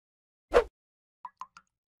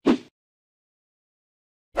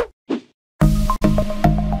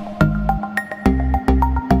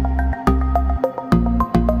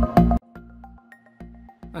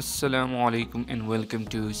Assalamu alaikum and welcome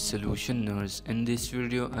to Solution Nerds. In this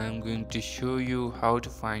video I am going to show you how to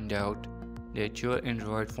find out that your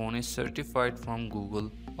Android phone is certified from Google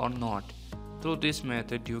or not. Through this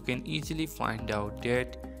method you can easily find out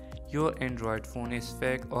that your Android phone is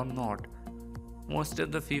fake or not. Most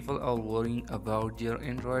of the people are worrying about their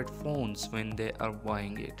Android phones when they are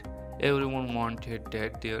buying it. Everyone wanted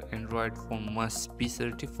that their Android phone must be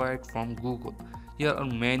certified from Google. There are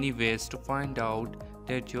many ways to find out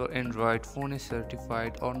that your Android phone is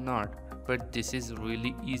certified or not, but this is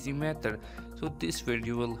really easy method. So this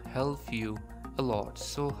video will help you a lot.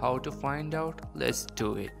 So how to find out? Let's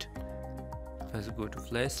do it. Let's go to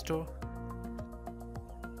Play Store.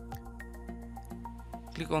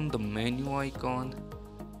 Click on the menu icon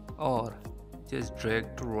or just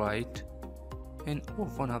drag to right and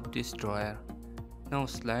open up this drawer. Now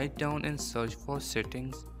slide down and search for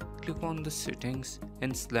settings. Click on the settings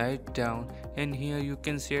and slide down, and here you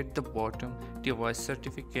can see at the bottom device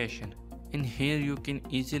certification. In here you can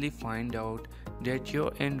easily find out that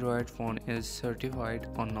your Android phone is certified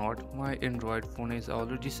or not. My Android phone is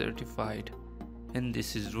already certified, and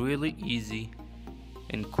this is really easy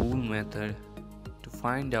and cool method to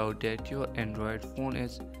find out that your Android phone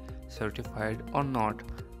is certified or not.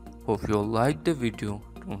 Hope you liked the video.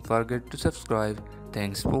 Don't forget to subscribe.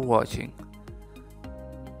 Thanks for watching.